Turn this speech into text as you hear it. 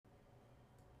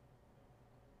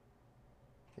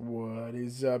What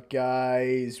is up,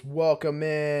 guys? Welcome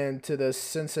in to the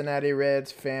Cincinnati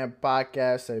Reds fan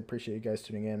podcast. I appreciate you guys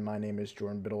tuning in. My name is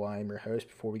Jordan Biddle. I am your host.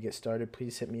 Before we get started,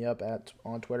 please hit me up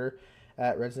on Twitter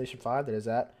at RedsNation5. That is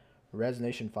at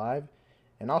RedsNation5.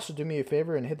 And also do me a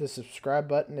favor and hit the subscribe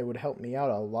button. It would help me out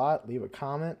a lot. Leave a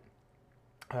comment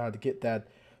to get that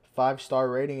 5-star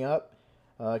rating up.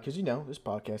 Because, this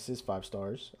podcast is 5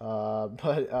 stars.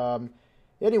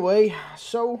 Anyway,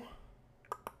 so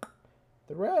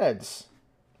the Reds.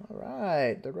 All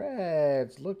right, the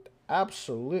Reds looked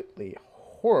absolutely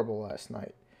horrible last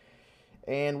night.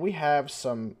 And we have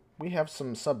some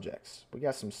subjects. We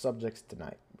got some subjects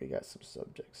tonight.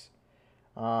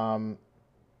 Um,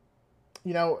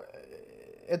 you know,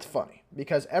 it's funny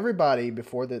because everybody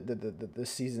before the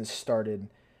season started,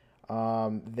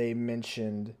 they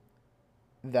mentioned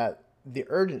that the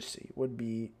urgency would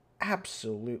be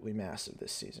absolutely massive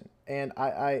this season. And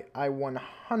I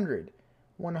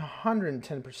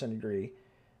 110% agree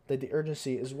that the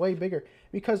urgency is way bigger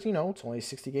because, it's only a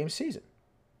 60-game season,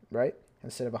 right?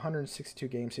 Instead of a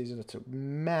 162-game season, it's a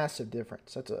massive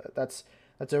difference. That's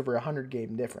over a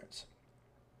 100-game difference.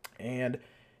 And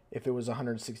if it was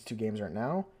 162 games right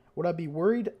now, would I be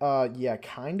worried? Yeah,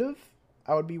 kind of.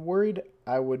 I would be worried.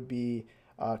 I would be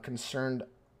concerned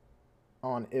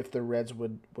on if the Reds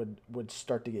would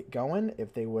start to get going,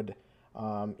 if they would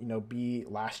be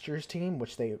last year's team,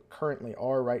 which they currently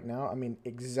are right now. I mean,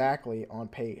 exactly on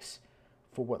pace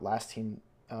for what last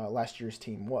year's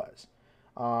team was.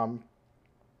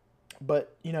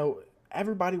 But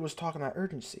everybody was talking about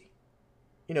urgency.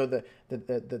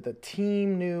 The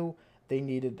team knew they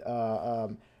needed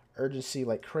urgency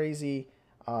like crazy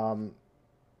from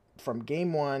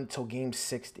game 1 till game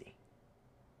 60.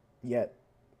 Yet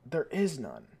there is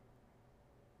none.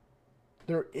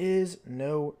 There is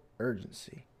no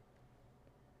urgency.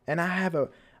 And I have a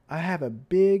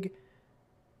big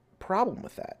problem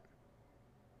with that.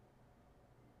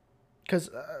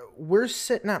 Because we're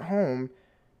sitting at home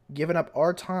giving up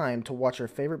our time to watch our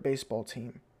favorite baseball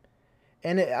team.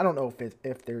 And I don't know if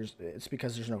it's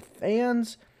because there's no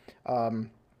fans,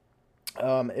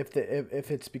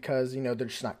 if it's because they're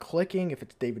just not clicking, if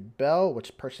it's David Bell,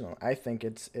 which personally I think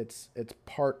it's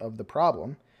part of the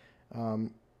problem.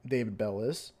 David Bell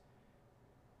is.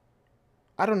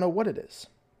 I don't know what it is.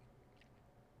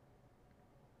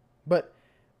 But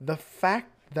the fact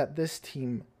that this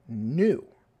team knew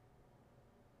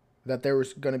that there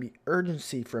was going to be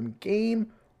urgency from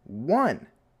game 1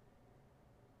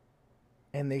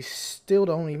 and they still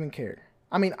don't even care.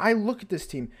 I mean, I look at this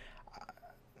team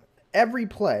every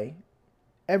play,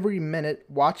 every minute,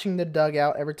 watching the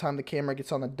dugout, every time the camera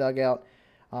gets on the dugout,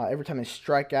 every time they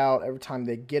strike out, every time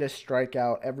they get a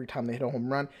strikeout, every time they hit a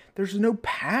home run. There's no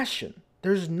passion.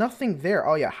 There's nothing there.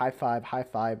 Oh, yeah, high five,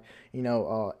 elbow,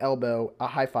 a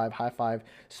high five,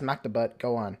 smack the butt,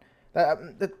 go on.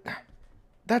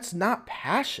 That's not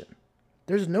passion.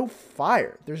 There's no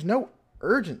fire. There's no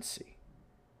urgency.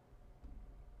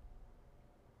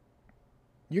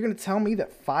 You're going to tell me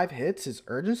that 5 hits is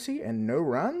urgency and no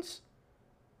runs?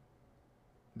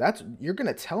 You're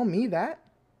going to tell me that?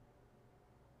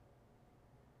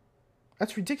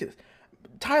 That's ridiculous.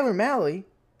 Tyler Mahle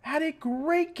had a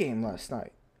great game last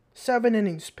night. 7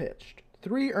 innings pitched,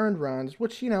 3 earned runs,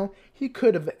 which, he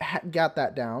could have got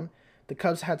that down. The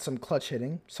Cubs had some clutch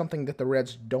hitting, something that the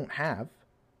Reds don't have.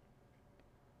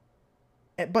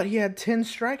 But he had 10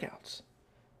 strikeouts.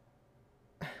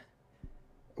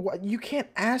 You can't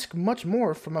ask much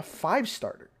more from a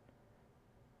 5-starter.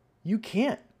 You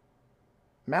can't.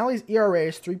 Mahle's ERA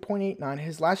is 3.89.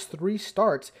 His last 3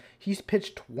 starts, he's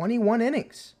pitched 21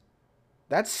 innings.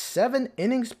 That's 7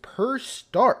 innings per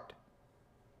start.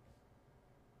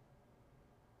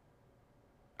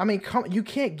 I mean, you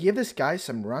can't give this guy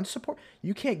some run support?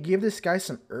 You can't give this guy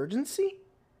some urgency?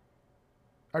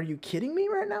 Are you kidding me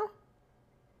right now?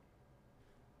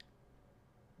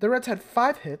 The Reds had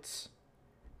 5 hits.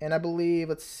 And I believe,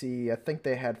 I think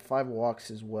they had 5 walks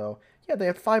as well. Yeah, they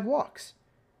had 5 walks.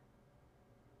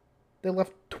 They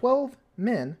left 12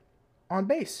 men on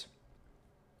base,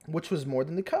 which was more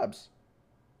than the Cubs.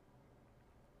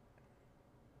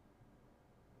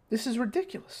 This is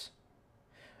ridiculous.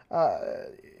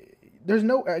 There's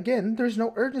no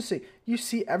urgency. You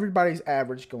see everybody's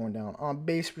average going down, on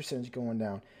base percentage going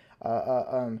down.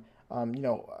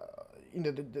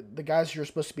 The guys who are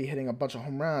supposed to be hitting a bunch of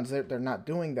home runs, they're not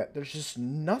doing that. There's just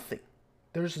nothing.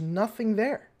 There's nothing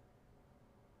there.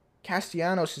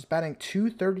 Castellanos is batting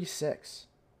 .236.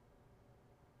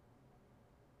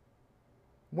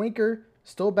 Winker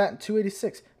still batting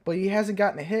 .286, but he hasn't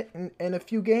gotten a hit in a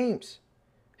few games.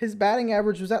 His batting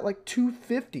average was at like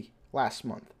 .250 last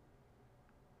month.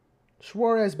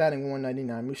 Suarez batting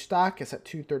 199. Moustakas at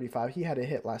 235. He had a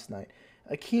hit last night.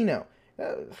 Aquino.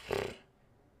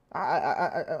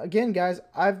 Again, guys,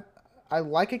 I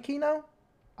like Aquino.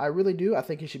 I really do. I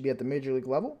think he should be at the major league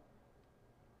level.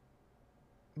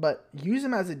 But use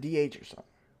him as a DH or something.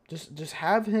 Just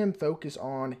have him focus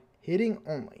on hitting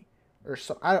only, or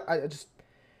so. I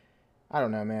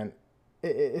don't know, man.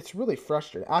 It's really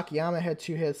frustrating. Akiyama had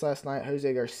 2 hits last night.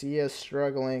 Jose Garcia is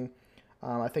struggling.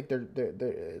 I think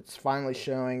it's finally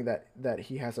showing that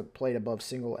he hasn't played above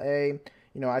single A.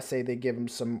 I say they give him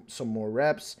some more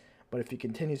reps, but if he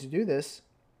continues to do this,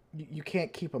 you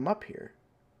can't keep him up here.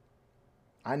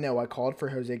 I know I called for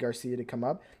Jose Garcia to come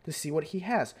up to see what he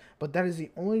has, but that is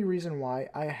the only reason why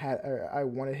I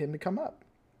wanted him to come up.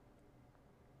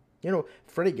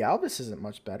 Freddie Galvis isn't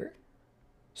much better,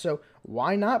 so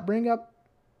why not bring up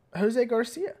Jose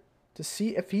Garcia to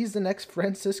see if he's the next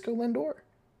Francisco Lindor?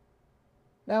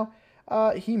 Now,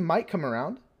 he might come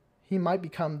around. He might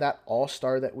become that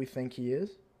all-star that we think he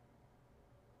is.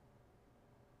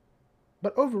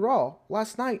 But overall,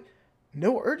 last night,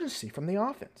 no urgency from the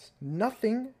offense.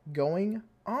 Nothing going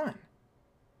on.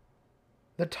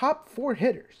 The top 4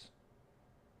 hitters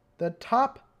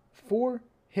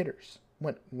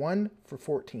went 1 for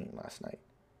 14 last night.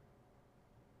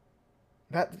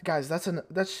 Guys,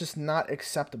 that's just not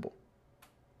acceptable.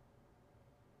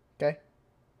 Okay?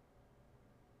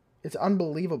 It's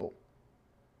unbelievable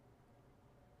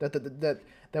that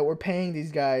we're paying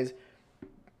these guys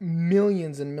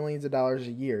millions and millions of dollars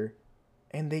a year,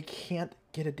 and they can't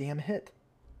get a damn hit.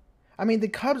 I mean, the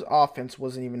Cubs' offense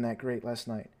wasn't even that great last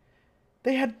night.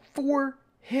 They had 4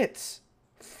 hits.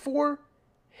 4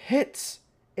 hits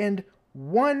and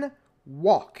 1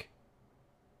 walk.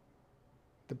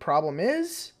 The problem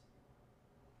is,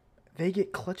 they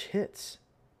get clutch hits.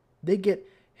 They get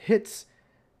hits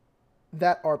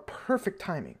that are perfect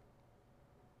timing.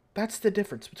 That's the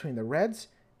difference between the Reds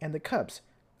and the Cubs.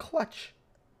 Clutch.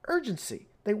 Urgency.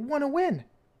 They want to win.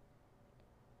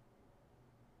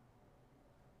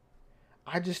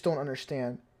 I just don't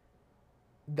understand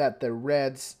that the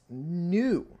Reds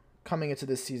knew coming into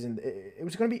this season it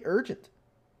was going to be urgent.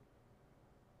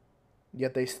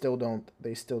 Yet they don't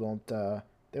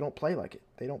play like it.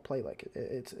 They don't play like it.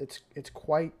 It's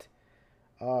quite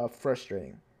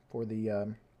frustrating for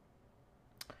the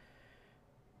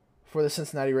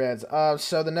Cincinnati Reds.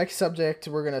 So the next subject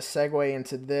we're going to segue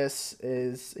into this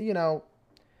is,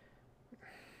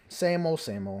 same old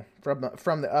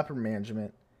from the upper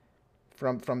management,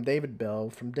 from David Bell,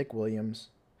 from Dick Williams.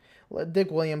 Dick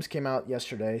Williams came out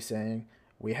yesterday saying,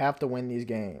 we have to win these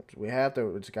games.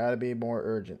 It's got to be more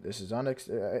urgent. This is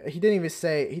he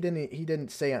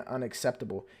didn't say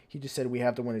unacceptable. He just said we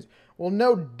have to win these. Well,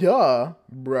 no duh,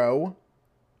 bro.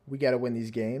 We got to win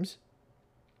these games.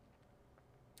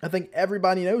 I think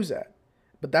everybody knows that.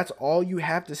 But that's all you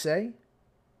have to say?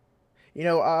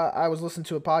 I was listening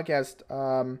to a podcast,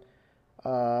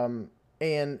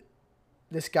 and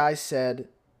this guy said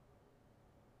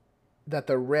that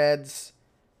the Reds'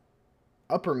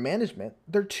 upper management,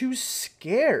 they're too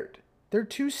scared. They're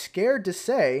too scared to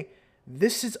say,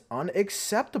 this is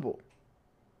unacceptable.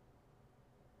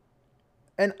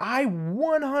 And I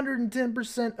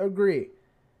 110% agree.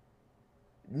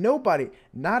 Nobody,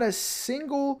 not a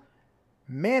single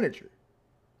manager,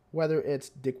 whether it's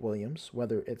Dick Williams,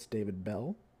 whether it's David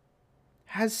Bell,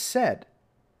 has said,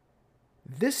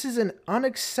 this is an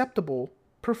unacceptable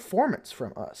performance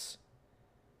from us.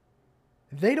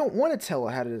 They don't want to tell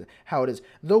how it is.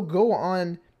 They'll go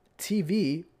on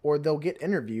TV or they'll get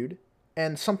interviewed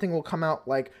and something will come out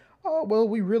like, oh, well,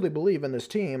 we really believe in this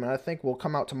team and I think we'll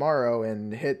come out tomorrow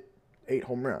and hit 8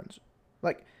 home runs.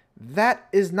 Like, that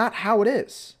is not how it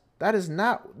is. That's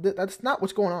not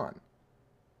what's going on.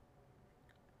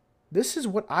 This is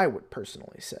what I would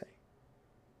personally say.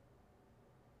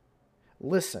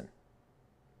 Listen,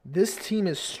 this team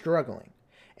is struggling,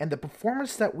 and the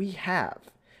performance that we have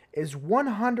is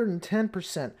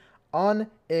 110%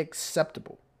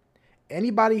 unacceptable.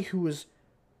 Anybody who is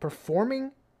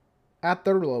performing at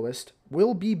their lowest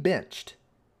will be benched.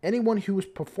 Anyone who is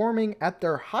performing at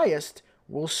their highest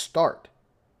will start.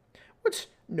 Which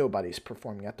nobody's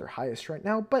performing at their highest right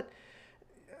now, but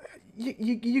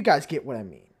you guys get what I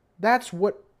mean. That's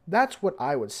what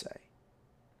I would say.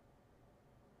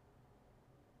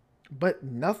 But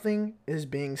nothing is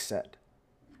being said.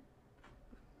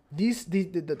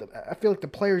 I feel like the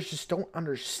players just don't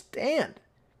understand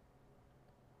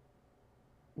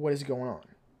what is going on.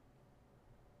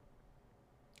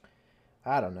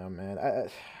 I don't know, man.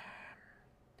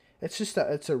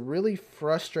 It's a really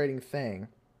frustrating thing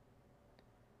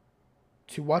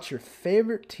to watch your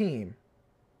favorite team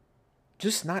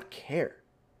just not care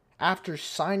after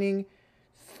signing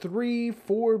 3,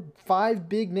 4, 5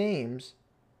 big names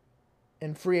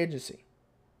in free agency.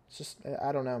 It's just,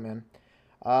 I don't know, man.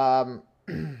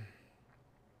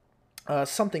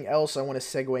 Something else I want to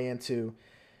segue into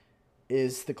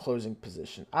is the closing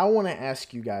position. I want to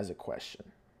ask you guys a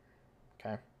question.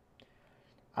 Okay?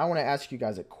 I want to ask you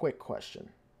guys a quick question.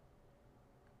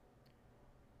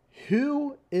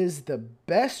 Who is the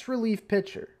best relief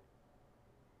pitcher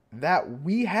that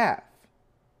we have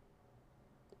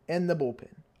in the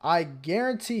bullpen? I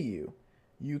guarantee you,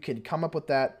 you can come up with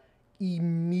that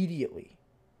immediately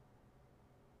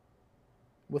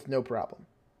with no problem.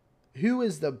 Who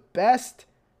is the best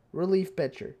relief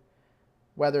pitcher?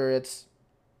 Whether it's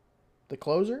the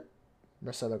closer,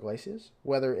 Marcelo Iglesias,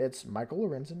 whether it's Michael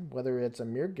Lorenzen, whether it's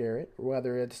Amir Garrett,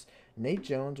 whether it's Nate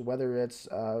Jones, whether it's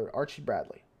Archie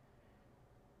Bradley.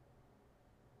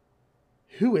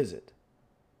 Who is it?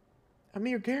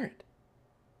 Amir Garrett.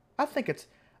 I think it's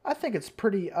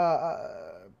pretty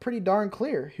darn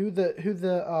clear who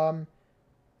the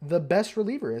best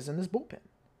reliever is in this bullpen.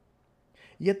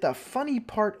 Yet the funny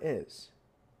part is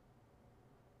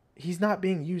he's not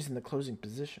being used in the closing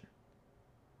position.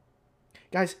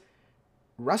 Guys,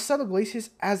 Raisel Iglesias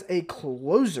as a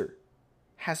closer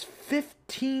has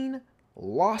 15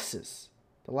 losses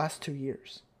the last 2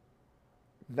 years.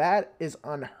 That is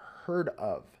unheard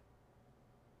of.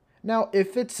 Now,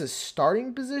 if it's a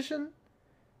starting position,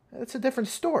 that's a different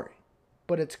story.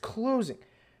 But it's closing.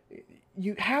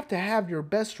 You have to have your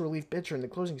best relief pitcher in the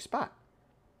closing spot.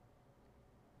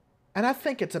 And I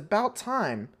think it's about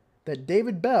time that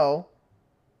David Bell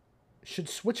should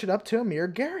switch it up to Amir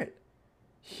Garrett.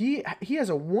 He has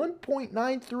a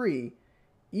 1.93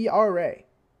 ERA.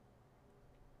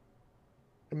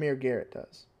 Amir Garrett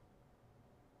does.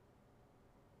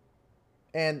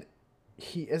 And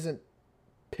he isn't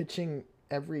pitching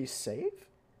every save.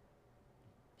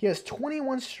 He has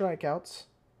 21 strikeouts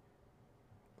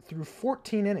through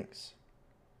 14 innings.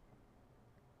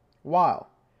 While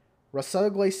Raisel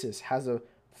Iglesias has a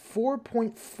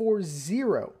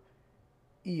 4.40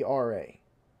 ERA,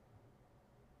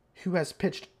 who has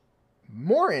pitched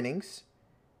more innings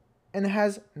and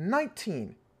has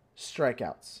 19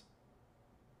 strikeouts.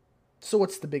 So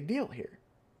what's the big deal here?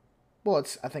 Well,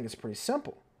 I think it's pretty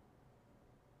simple.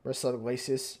 Raisel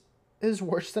Iglesias is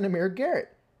worse than Amir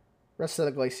Garrett. Raisel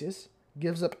Iglesias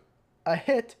gives up a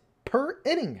hit per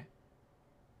inning.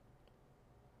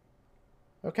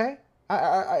 Okay?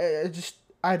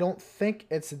 I don't think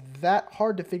it's that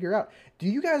hard to figure out. Do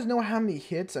you guys know how many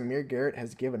hits Amir Garrett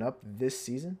has given up this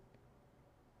season?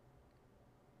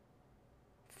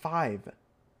 5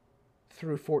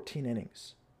 through 14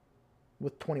 innings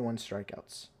with 21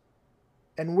 strikeouts.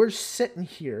 And we're sitting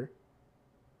here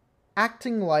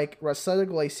acting like Raisel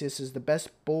Iglesias is the best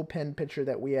bullpen pitcher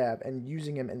that we have and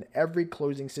using him in every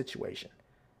closing situation.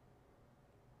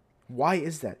 Why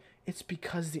is that? It's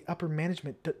because the upper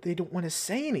management, they don't want to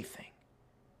say anything.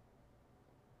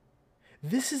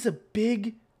 This is a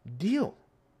big deal.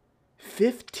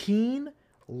 15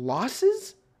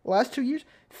 losses the last 2 years?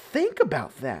 Think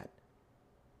about that.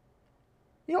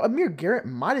 You know, Amir Garrett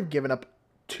might have given up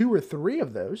 2 or 3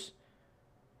 of those.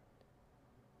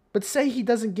 But say he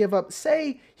doesn't give up,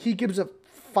 say he gives up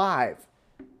 5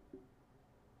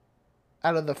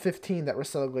 out of the 15 that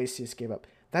Raisel Iglesias gave up.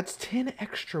 That's 10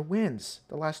 extra wins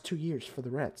the last 2 years for the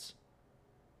Reds.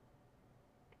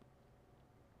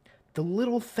 The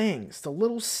little things, the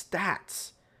little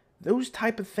stats, those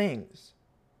type of things.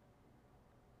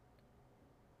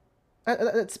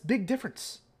 That's a big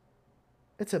difference.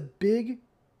 It's a big,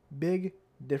 big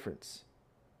difference.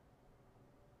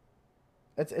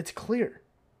 It's clear.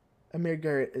 Amir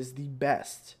Garrett is the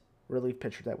best relief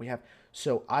pitcher that we have.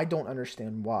 So I don't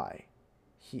understand why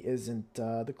he isn't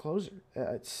the closer.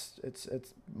 It's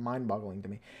mind-boggling to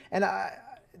me. And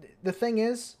the thing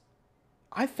is,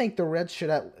 I think the Reds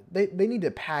should they need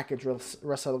to package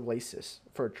Raisel Iglesias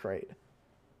for a trade.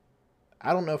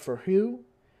 I don't know for who.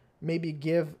 Maybe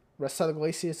give Raisel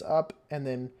Iglesias up and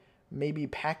then maybe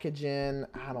package in,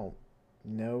 I don't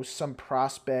know, some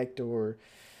prospect or,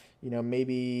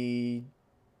 maybe,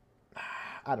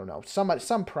 I don't know,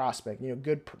 some prospect,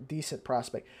 good, decent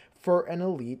prospect for an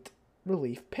elite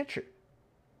relief pitcher.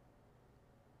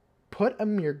 Put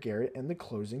Amir Garrett in the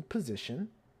closing position.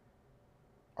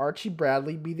 Archie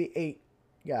Bradley be the 8th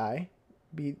guy.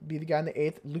 Be the guy in the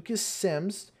 8th. Lucas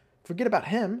Sims, forget about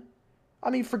him. I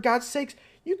mean, for God's sakes,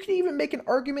 you can even make an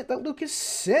argument that Lucas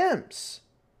Sims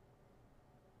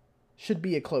should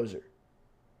be a closer.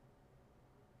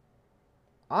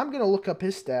 I'm going to look up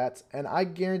his stats, and I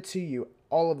guarantee you,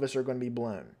 all of us are going to be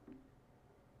blown.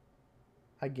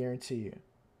 I guarantee you.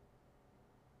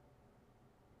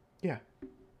 Yeah.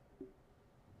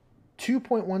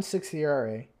 2.16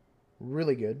 ERA.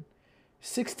 Really good.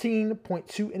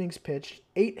 16.2 innings pitched.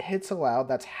 8 hits allowed.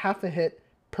 That's half a hit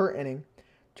per inning.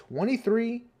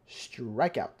 23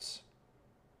 strikeouts.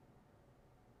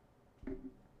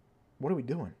 What are we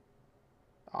doing?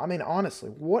 I mean, honestly,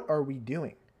 what are we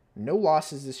doing? No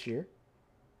losses this year.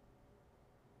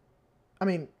 I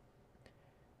mean,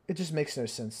 it just makes no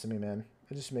sense to me, man.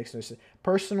 It just makes no sense.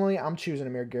 Personally, I'm choosing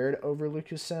Amir Garrett over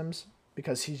Lucas Sims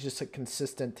because he's just a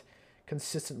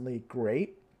consistently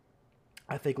great.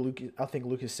 I think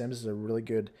Lucas Sims is a really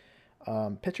good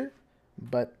pitcher,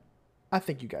 but I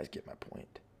think you guys get my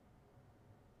point.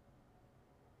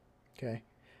 Okay,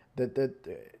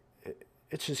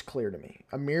 it's just clear to me.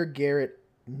 Amir Garrett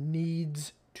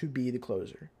needs to be the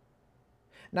closer.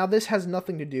 Now, this has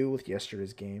nothing to do with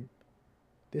yesterday's game.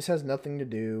 This has nothing to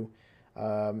do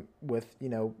with,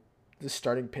 the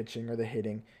starting pitching or the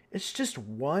hitting. It's just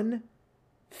one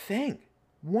thing,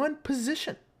 one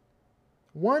position,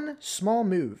 one small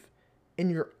move,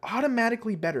 and you're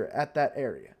automatically better at that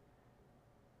area.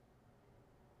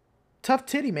 Tough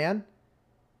titty, man.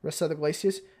 Rest of the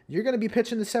Iglesias, you're going to be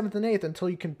pitching the 7th and 8th until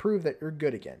you can prove that you're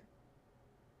good again.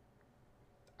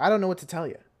 I don't know what to tell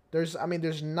you. There's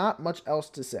not much else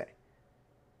to say.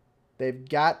 They've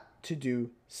got to do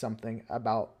something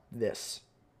about this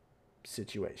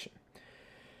situation.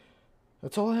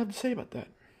 That's all I have to say about that.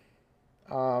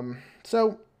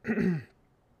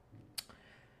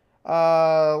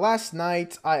 Last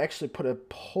night I actually put a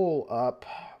poll up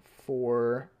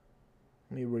for.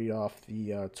 Let me read off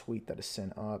the tweet that is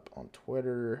sent up on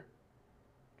Twitter.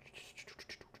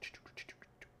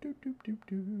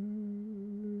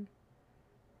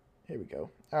 Here we go.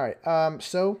 All right.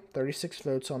 So 36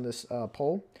 votes on this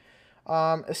poll.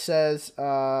 It says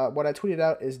what I tweeted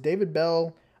out is David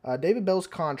Bell's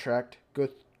contract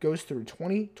goes through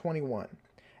 2021.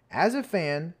 As a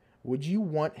fan, would you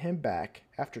want him back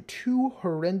after two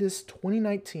horrendous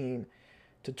 2019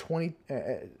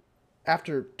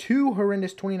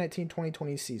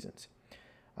 2020 seasons?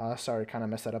 Sorry, kind of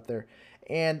messed that up there.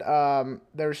 And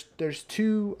there's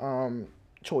two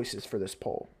choices for this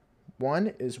poll.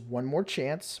 One is one more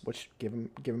chance, which give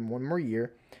him one more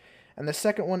year, and the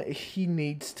second one is he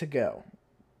needs to go,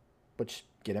 which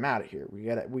get him out of here. We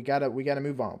gotta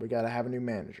move on. We gotta have a new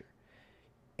manager.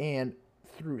 And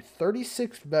through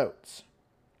 36 votes,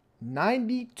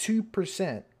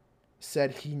 92%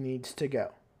 said he needs to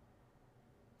go.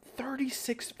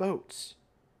 36 votes.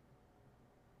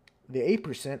 The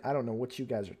 8%, I don't know what you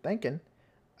guys are thinking.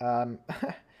 But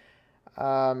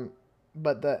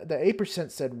the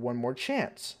 8% said one more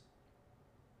chance.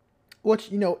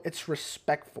 Which, it's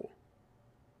respectful.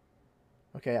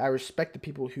 Okay, I respect the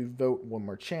people who vote one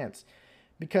more chance.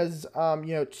 Because,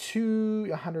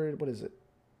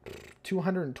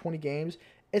 220 games,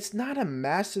 it's not a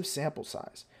massive sample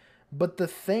size. But the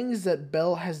things that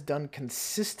Bell has done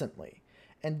consistently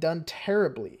and done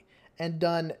terribly and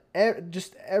done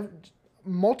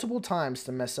multiple times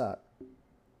to mess up.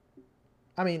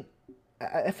 I mean,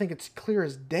 I think it's clear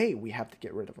as day we have to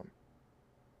get rid of him.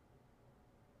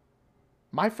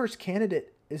 My first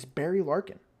candidate is Barry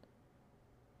Larkin.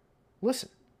 Listen,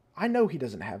 I know he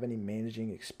doesn't have any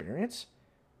managing experience.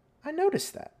 I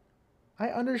noticed that. I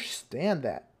understand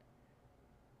that.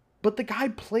 But the guy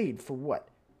played for what?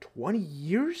 20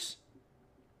 years?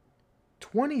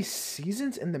 20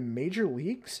 seasons in the major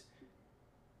leagues?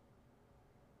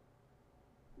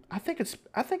 I think it's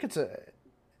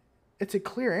a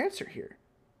clear answer here.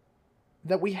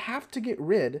 That we have to get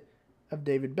rid of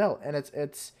David Bell, and it's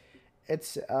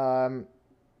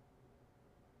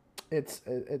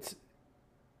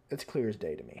clear as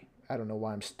day to me. I don't know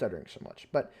why I'm stuttering so much,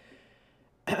 but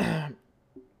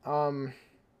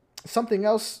something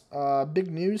else, big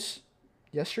news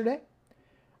yesterday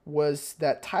was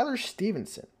that Tyler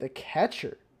Stevenson, the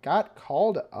catcher, got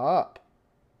called up.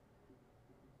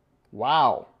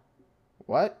 Wow.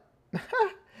 What?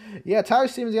 Yeah, Tyler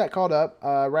Stevenson got called up.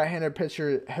 Right-handed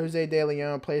pitcher Jose De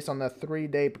Leon placed on the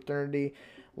 3-day paternity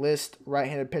list.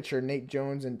 Right-handed pitcher Nate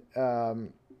Jones and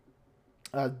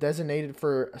designated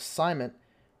for assignment.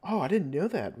 Oh, I didn't know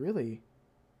that, really.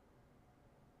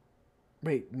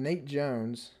 Wait, Nate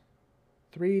Jones,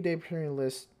 3-day paternity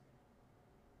list,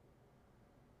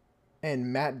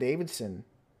 and Matt Davidson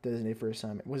designated for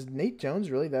assignment. Was Nate Jones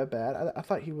really that bad? I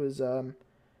thought he was...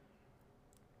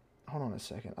 Hold on a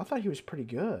second. I thought he was pretty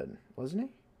good, wasn't he?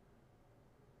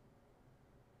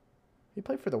 He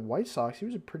played for the White Sox. He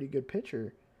was a pretty good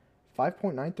pitcher.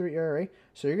 5.93 ERA.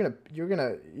 So you're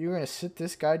gonna sit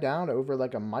this guy down over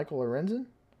like a Michael Lorenzen?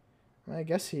 I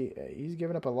guess he's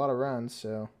giving up a lot of runs.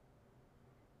 So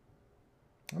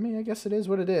I mean, I guess it is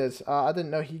what it is. I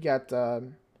didn't know he got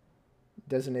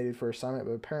designated for assignment,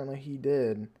 but apparently he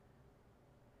did.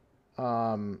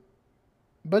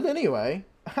 But anyway,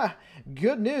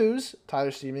 good news.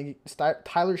 Tyler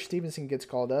Stevenson gets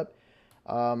called up.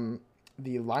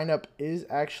 The lineup is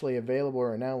actually available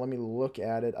right now. Let me look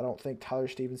at it. I don't think Tyler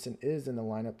Stevenson is in the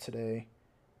lineup today.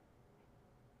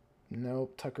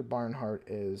 Nope, Tucker Barnhart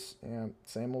is. Yeah,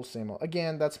 same old, same old.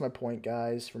 Again, that's my point,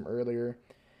 guys, from earlier.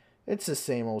 It's the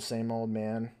same old,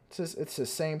 man. It's the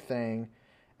same thing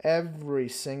every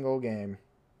single game.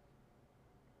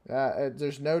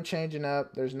 There's no changing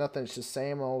up. There's nothing. It's just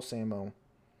same old, same old.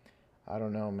 I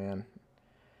don't know, man.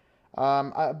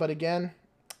 But again,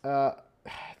 the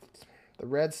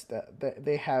Reds,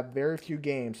 they have very few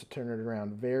games to turn it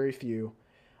around. Very few.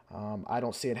 I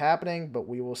don't see it happening, but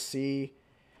we will see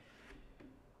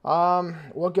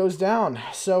what goes down.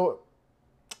 So,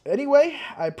 anyway,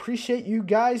 I appreciate you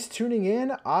guys tuning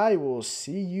in. I will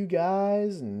see you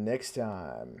guys next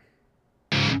time.